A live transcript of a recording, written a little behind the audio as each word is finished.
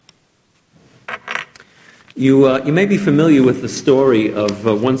You may be familiar with the story of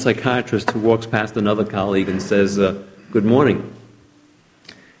one psychiatrist who walks past another colleague and says, "Good morning."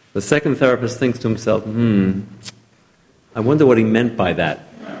 The second therapist thinks to himself, I wonder what he meant by that.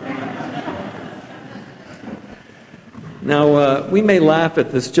 Now, we may laugh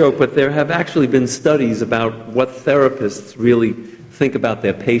at this joke, but there have actually been studies about what therapists really think about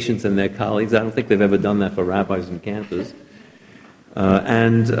their patients and their colleagues. I don't think they've ever done that for rabbis and cantors.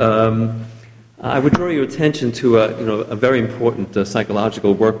 I would draw your attention to a very important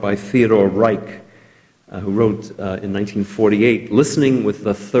psychological work by Theodore Reich, who wrote in 1948, Listening with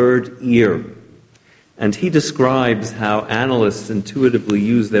the Third Ear. And he describes how analysts intuitively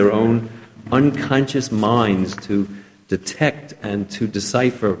use their own unconscious minds to detect and to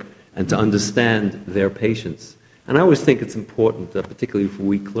decipher and to understand their patients. And I always think it's important, particularly for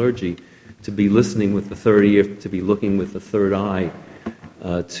we clergy, to be listening with the third ear, to be looking with the third eye,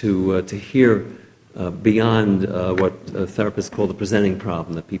 to hear beyond what therapists call the presenting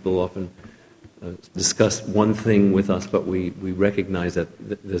problem, that people often discuss one thing with us, but we recognize that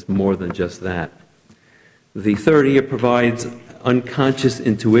there's more than just that. The third ear provides unconscious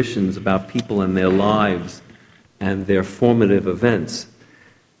intuitions about people and their lives and their formative events.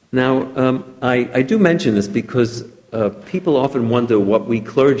 Now, I do mention this because people often wonder what we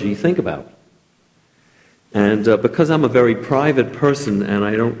clergy think about. And because I'm a very private person and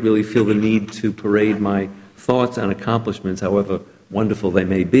I don't really feel the need to parade my thoughts and accomplishments, however wonderful they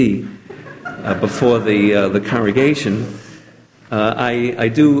may be, before the congregation, I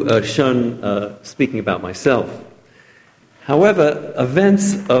do shun speaking about myself. However,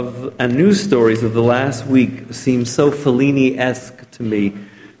 events and news stories of the last week seem so Fellini-esque to me,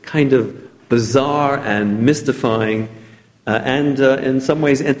 kind of bizarre and mystifying, and in some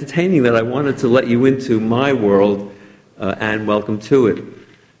ways entertaining, that I wanted to let you into my world and welcome to it.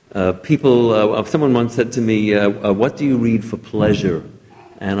 Someone once said to me, what do you read for pleasure?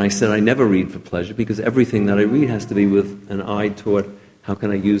 And I said, I never read for pleasure, because everything that I read has to be with an eye toward how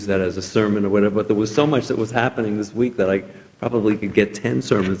can I use that as a sermon or whatever. But there was so much that was happening this week that I probably could get 10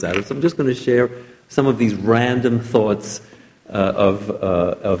 sermons out of. So I'm just going to share some of these random thoughts of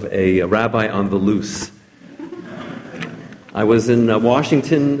a rabbi on the loose. I was in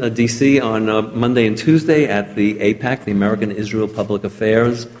Washington, D.C. on Monday and Tuesday at the APAC, the American Israel Public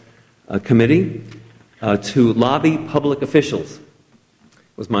Affairs Committee, to lobby public officials.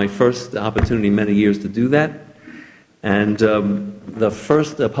 It was my first opportunity in many years to do that. And the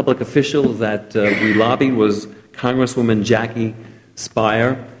first public official that we lobbied was Congresswoman Jackie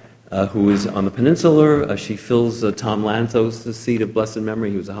Speier, who is on the peninsula. She fills Tom Lantos' seat of blessed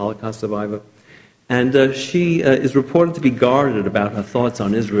memory. He was a Holocaust survivor. And she is reported to be guarded about her thoughts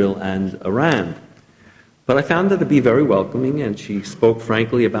on Israel and Iran. But I found her to be very welcoming, and she spoke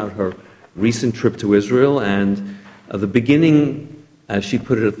frankly about her recent trip to Israel and the beginning, as she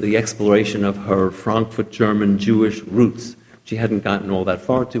put it, the exploration of her Frankfurt German Jewish roots. She hadn't gotten all that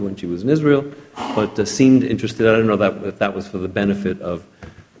far to when she was in Israel, but seemed interested. I don't know if that was for the benefit of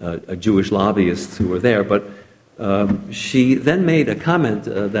Jewish lobbyists who were there, but she then made a comment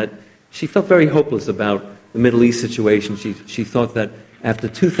that she felt very hopeless about the Middle East situation. She thought that after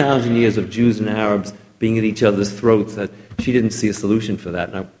 2,000 years of Jews and Arabs being at each other's throats, that she didn't see a solution for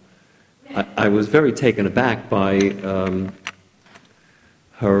that. And I was very taken aback by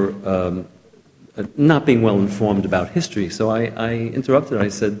her not being well informed about history. So I interrupted her. I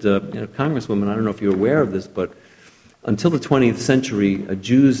said, Congresswoman, I don't know if you're aware of this, but until the 20th century,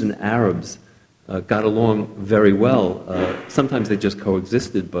 Jews and Arabs got along very well. Sometimes they just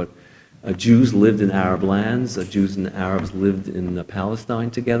coexisted, but Jews lived in Arab lands. Jews and Arabs lived in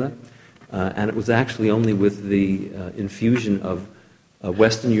Palestine together. And it was actually only with the infusion of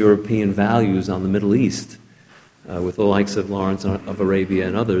Western European values on the Middle East, with the likes of Lawrence of Arabia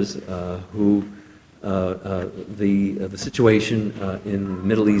and others, who the situation in the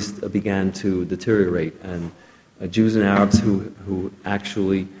Middle East began to deteriorate. And Jews and Arabs who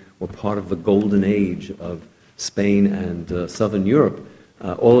actually were part of the golden age of Spain and Southern Europe,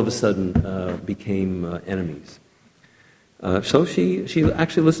 all of a sudden became enemies. So she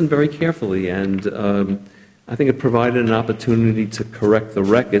actually listened very carefully, and I think it provided an opportunity to correct the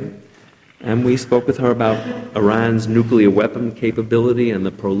record. And we spoke with her about Iran's nuclear weapon capability and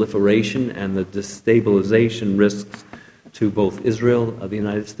the proliferation and the destabilization risks to both Israel, the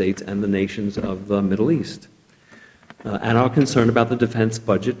United States, and the nations of the Middle East. And our concern about the defense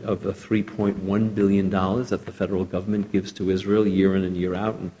budget of the $3.1 billion that the federal government gives to Israel year in and year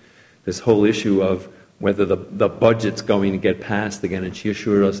out, and this whole issue of whether the budget's going to get passed again, and she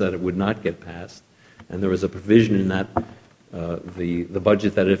assured us that it would not get passed. And there was a provision in that the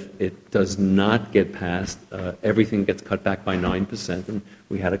budget that if it does not get passed, everything gets cut back by 9%, and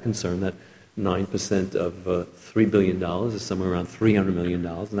we had a concern that 9% of $3 billion is somewhere around $300 million,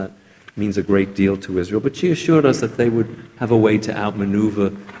 and that means a great deal to Israel. But she assured us that they would have a way to outmaneuver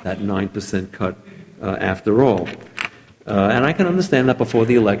that 9% cut after all. And I can understand that before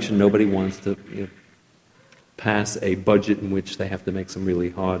the election, nobody wants to pass a budget in which they have to make some really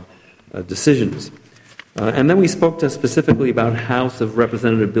hard decisions. And then we spoke specifically about House of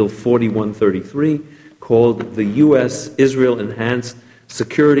Representative Bill 4133, called the U.S.-Israel Enhanced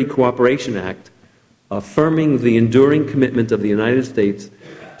Security Cooperation Act, affirming the enduring commitment of the United States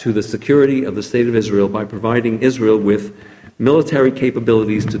to the security of the State of Israel by providing Israel with military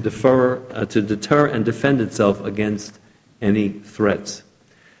capabilities to deter and defend itself against any threats.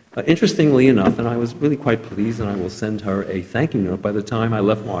 Interestingly enough, and I was really quite pleased, and I will send her a thank you note, by the time I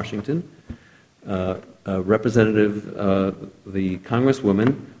left Washington, the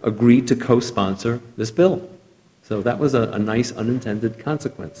Congresswoman agreed to co-sponsor this bill. So that was a nice unintended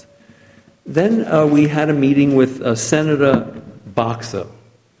consequence. Then we had a meeting with Senator Boxer,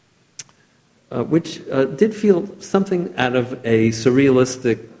 which did feel something out of a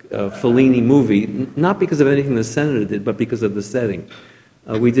surrealistic Fellini movie, not because of anything the senator did, but because of the setting.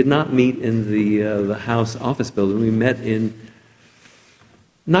 We did not meet in the House office building. We met in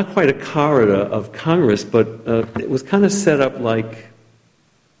not quite a corridor of Congress, but it was kind of set up like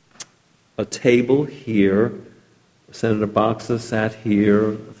a table here. Senator Boxer sat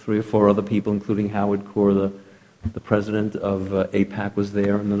here, 3 or 4 other people, including Howard Kaur, the president of AIPAC was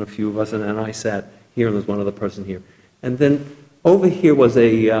there, and then a few of us, and then I sat here, and there's one other person here. And then over here was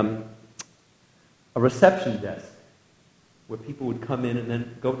a reception desk where people would come in and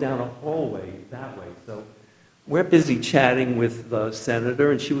then go down a hallway that way. So we're busy chatting with the senator,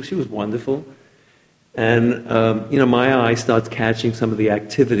 and she was wonderful. And, my eye starts catching some of the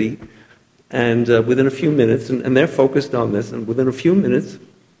activity. And within a few minutes, and they're focused on this, and within a few minutes,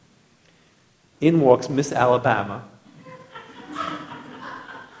 in walks Miss Alabama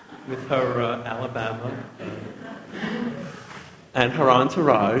with her Alabama and her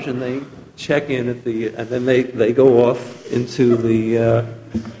entourage, and they check in at and then they go off into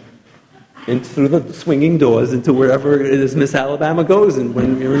through the swinging doors into wherever it is Miss Alabama goes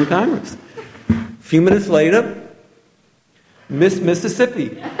when you're in Congress. A few minutes later, Miss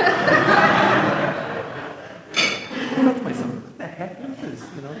Mississippi. I thought to myself, what the heck is this,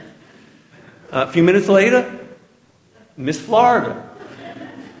 A few minutes later, Miss Florida.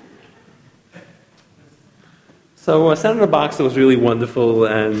 So Senator Boxer was really wonderful,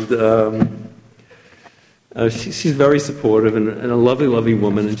 and she's very supportive and a lovely, lovely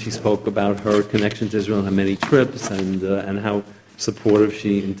woman, and she spoke about her connection to Israel and her many trips, and how supportive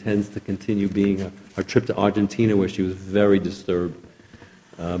she intends to continue being. Her trip to Argentina, where she was very disturbed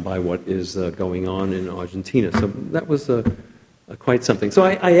by what is going on in Argentina. So that was quite something. So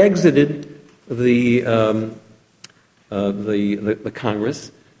I exited the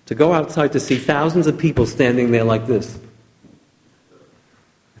Congress to go outside to see thousands of people standing there like this.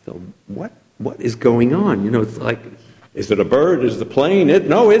 I thought, what is going on? It's like, is it a bird? Is it a plane?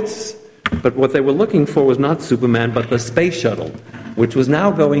 But what they were looking for was not Superman, but the space shuttle, which was now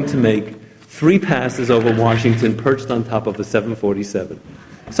going to make 3 passes over Washington perched on top of the 747.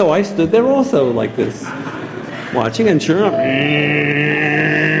 So I stood there also like this, watching, and sure enough,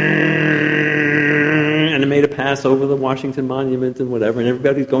 and it made a pass over the Washington Monument and whatever, and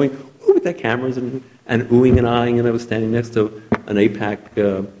everybody's going ooh with their cameras and oohing and eyeing, and I was standing next to an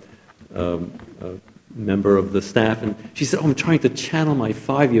AIPAC member of the staff, and she said, I'm trying to channel my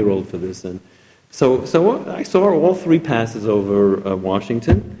 5-year-old for this. And so I saw all 3 passes over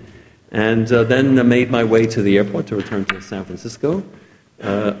Washington, and then made my way to the airport to return to San Francisco,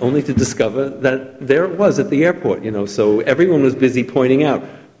 only to discover that there it was at the airport. So everyone was busy pointing out.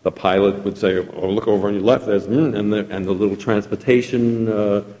 The pilot would say, "Oh, look over on your left, there's," and the little transportation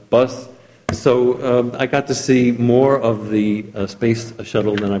bus. So I got to see more of the space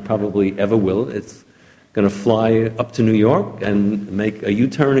shuttle than I probably ever will. It's going to fly up to New York and make a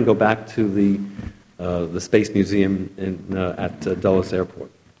U-turn and go back to the Space Museum at Dulles Airport.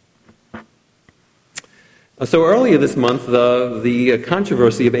 So earlier this month, the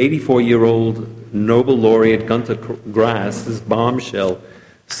controversy of 84-year-old Nobel laureate Gunter Grass's bombshell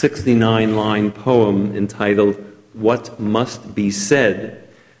 69-line poem entitled "What Must Be Said"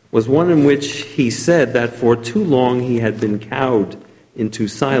 was one in which he said that for too long he had been cowed into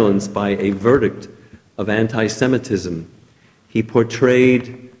silence by a verdict of anti-Semitism. He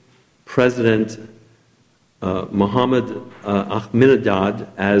portrayed President Mohammed Ahmadinejad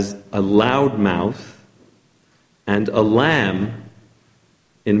as a loudmouth and a lamb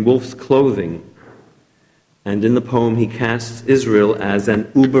in wolf's clothing. And in the poem, he casts Israel as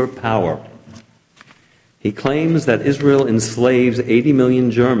an uber power. He claims that Israel enslaves 80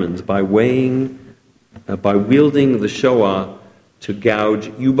 million Germans by wielding the Shoah to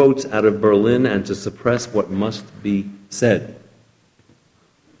gouge U-boats out of Berlin and to suppress what must be said.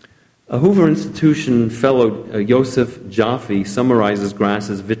 A Hoover Institution fellow, Yosef Jaffe, summarizes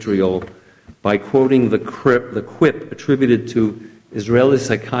Grass's vitriol by quoting the quip attributed to Israeli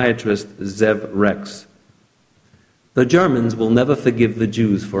psychiatrist Zev Rex. "The Germans will never forgive the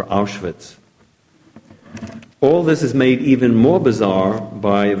Jews for Auschwitz." All this is made even more bizarre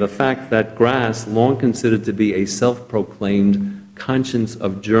by the fact that Grass, long considered to be a self-proclaimed conscience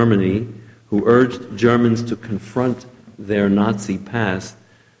of Germany, who urged Germans to confront their Nazi past,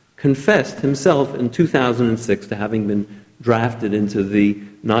 confessed himself in 2006 to having been drafted into the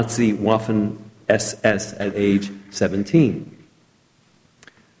Nazi Waffen-SS at age 17.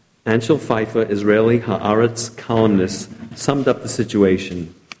 Anshel Pfeiffer, Israeli Haaretz columnist, summed up the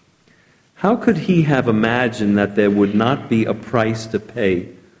situation. How could he have imagined that there would not be a price to pay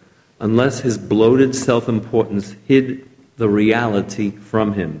unless his bloated self-importance hid the reality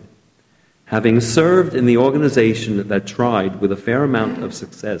from him? Having served in the organization that tried, with a fair amount of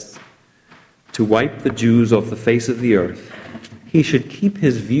success, to wipe the Jews off the face of the earth, he should keep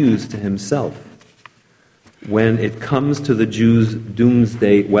his views to himself when it comes to the Jews'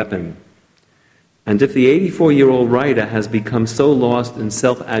 doomsday weapon. And if the 84-year-old writer has become so lost in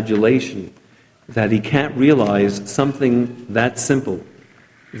self-adulation that he can't realize something that simple,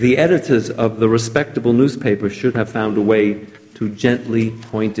 the editors of the respectable newspaper should have found a way to gently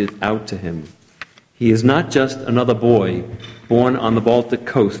point it out to him. He is not just another boy born on the Baltic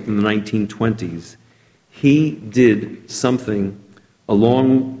coast in the 1920s. He did something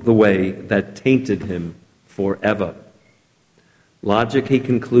along the way that tainted him forever. Logic, he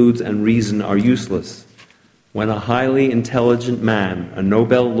concludes, and reason are useless when a highly intelligent man, a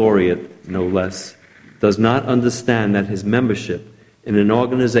Nobel laureate no less, does not understand that his membership in an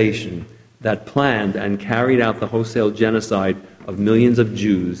organization that planned and carried out the wholesale genocide of millions of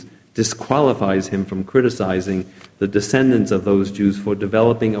Jews disqualifies him from criticizing the descendants of those Jews for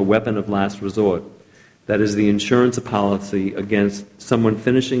developing a weapon of last resort, that is the insurance policy against someone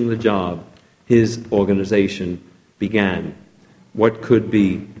finishing the job his organization began. What could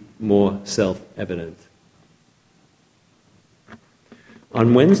be more self-evident?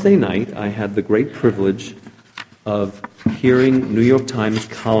 On Wednesday night, I had the great privilege of hearing New York Times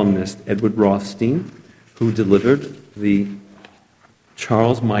columnist Edward Rothstein, who delivered the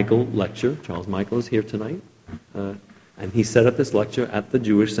Charles Michael lecture. Charles Michael is here tonight, and he set up this lecture at the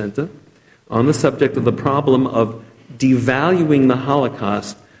Jewish Center on the subject of the problem of devaluing the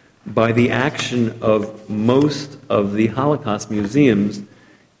Holocaust by the action of most of the Holocaust museums,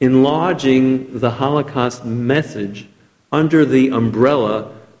 enlarging the Holocaust message under the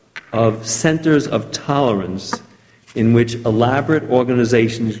umbrella of centers of tolerance in which elaborate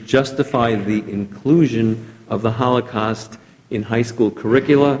organizations justify the inclusion of the Holocaust in high school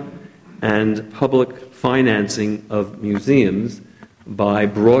curricula and public financing of museums by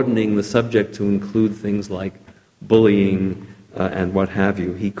broadening the subject to include things like bullying and what have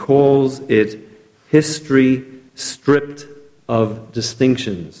you. He calls it history stripped of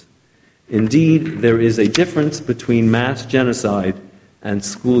distinctions. Indeed, there is a difference between mass genocide and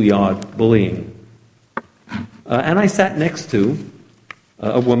schoolyard bullying. And I sat next to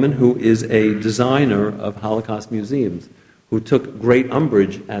a woman who is a designer of Holocaust museums, who took great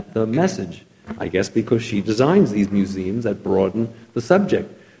umbrage at the message, I guess because she designs these museums that broaden the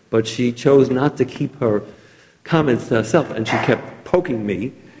subject. But she chose not to keep her comments to herself, and she kept poking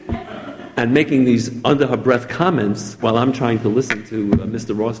me and making these under-her-breath comments while I'm trying to listen to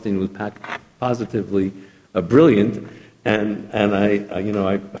Mr. Rothstein, who was positively brilliant. And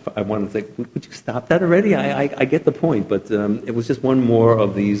I wanted to say, would you stop that already? I get the point, but it was just one more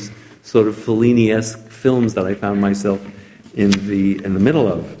of these sort of Fellini-esque films that I found myself in the middle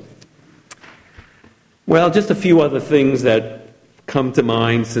of. Well, just a few other things that come to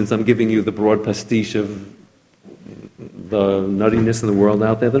mind since I'm giving you the broad pastiche of the nuttiness in the world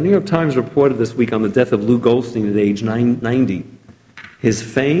out there. The New York Times reported this week on the death of Lou Goldstein at age 90. His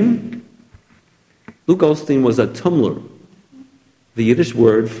fame? Lou Goldstein was a tumler, the Yiddish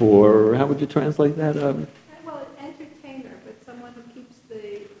word for, how would you translate that? Well, an entertainer, but someone who keeps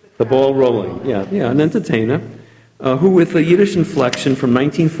the ball rolling. Yeah, an entertainer who, with a Yiddish inflection from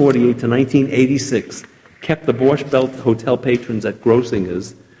 1948 to 1986, kept the Borscht Belt hotel patrons at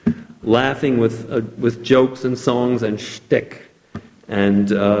Grossinger's laughing with jokes and songs and shtick. And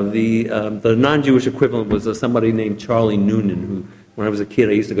the non-Jewish equivalent was somebody named Charlie Noonan, who, when I was a kid,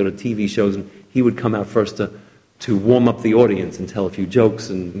 I used to go to TV shows, and he would come out first to warm up the audience and tell a few jokes,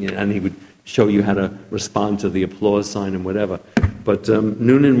 and he would show you how to respond to the applause sign and whatever. But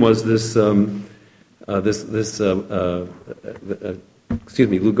Noonan was Lou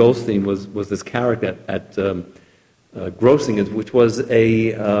Goldstein was this character at Grossinger's, which was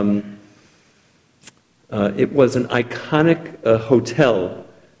it was an iconic hotel,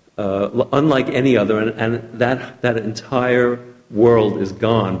 unlike any other, and that entire world is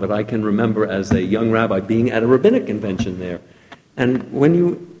gone. But I can remember as a young rabbi being at a rabbinic convention there, and when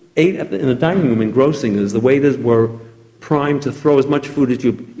you ate in the dining room in Grossinger's, the waiters were primed to throw as much food as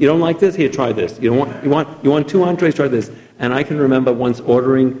you. You don't like this? Here, try this. You want 2 entrees? Try this. And I can remember once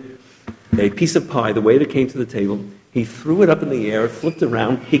ordering a piece of pie. The waiter came to the table. He threw it up in the air, flipped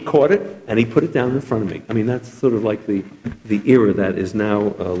around, he caught it, and he put it down in front of me. I mean, that's sort of like the era that is now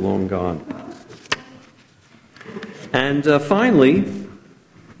long gone. And finally,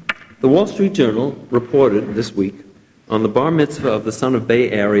 the Wall Street Journal reported this week on the bar mitzvah of the son of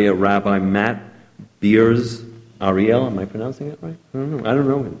Bay Area Rabbi Matt Pearce, Ariel, am I pronouncing it right? I don't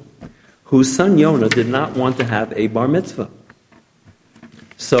know him. Whose son Yonah did not want to have a bar mitzvah.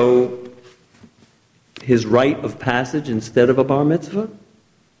 So, his rite of passage instead of a bar mitzvah?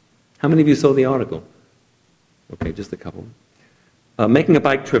 How many of you saw the article? Okay, just a couple. Making a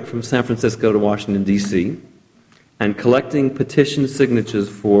bike trip from San Francisco to Washington, D.C., and collecting petition signatures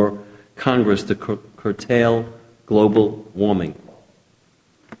for Congress to curtail global warming.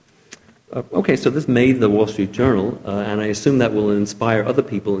 Okay, so this made the Wall Street Journal, and I assume that will inspire other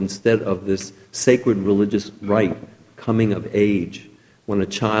people instead of this sacred religious rite, coming of age, when a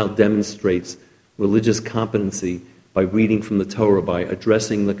child demonstrates religious competency by reading from the Torah, by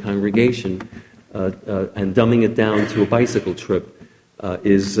addressing the congregation, and dumbing it down to a bicycle trip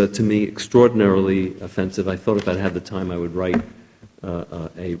is, to me, extraordinarily offensive. I thought if I'd had the time I would write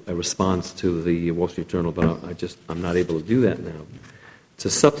a response to the Wall Street Journal, but I'm not able to do that now. To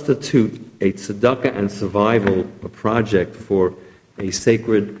substitute a tzedakah and survival project for a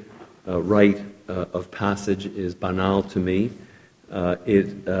sacred rite of passage is banal to me.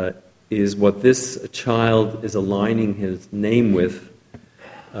 It is what this child is aligning his name with,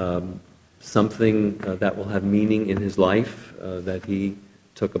 something that will have meaning in his life, that he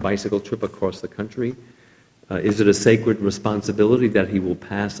took a bicycle trip across the country. Is it a sacred responsibility that he will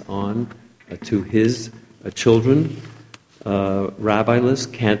pass on to his children? Rabbi-less,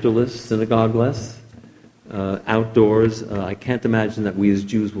 cantor-less, synagogue-less, outdoors. I can't imagine that we as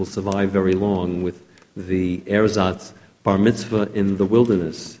Jews will survive very long with the ersatz bar mitzvah in the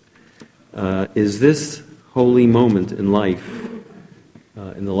wilderness. Is this holy moment in life,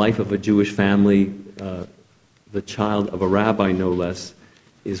 in the life of a Jewish family, the child of a rabbi no less,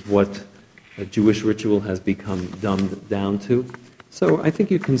 is what a Jewish ritual has become dumbed down to? So I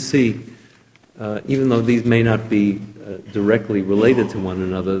think you can see, even though these may not be directly related to one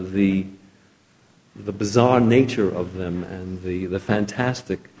another, the bizarre nature of them and the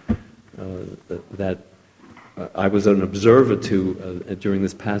fantastic that I was an observer to during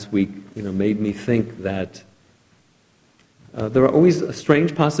this past week, made me think that there are always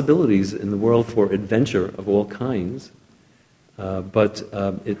strange possibilities in the world for adventure of all kinds, but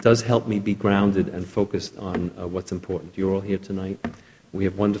it does help me be grounded and focused on what's important. You're all here tonight. We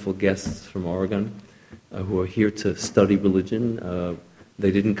have wonderful guests from Oregon who are here to study religion.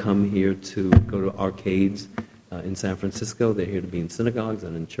 They didn't come here to go to arcades in San Francisco. They're here to be in synagogues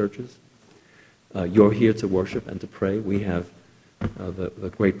and in churches. You're here to worship and to pray. We have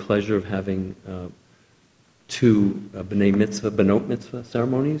the great pleasure of having 2 Benot Mitzvah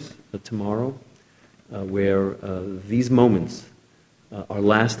ceremonies tomorrow, where these moments are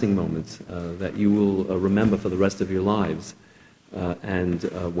lasting moments that you will remember for the rest of your lives. And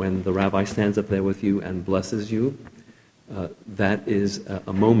when the rabbi stands up there with you and blesses you, that is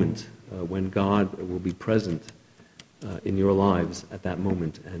a moment when God will be present in your lives at that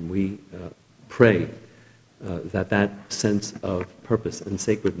moment. And we pray that sense of purpose and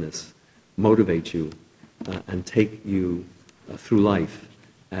sacredness motivates you and take you through life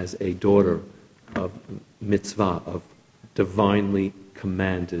as a daughter of mitzvah, of divinely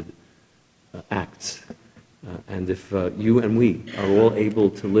commanded acts. And if you and we are all able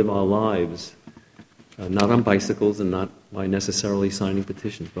to live our lives not on bicycles and not by necessarily signing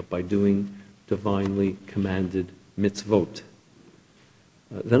petitions, but by doing divinely commanded mitzvot,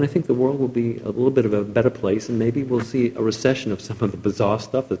 then I think the world will be a little bit of a better place, and maybe we'll see a recession of some of the bizarre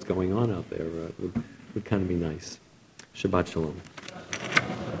stuff that's going on out there. Would kind of be nice. Shabbat Shalom.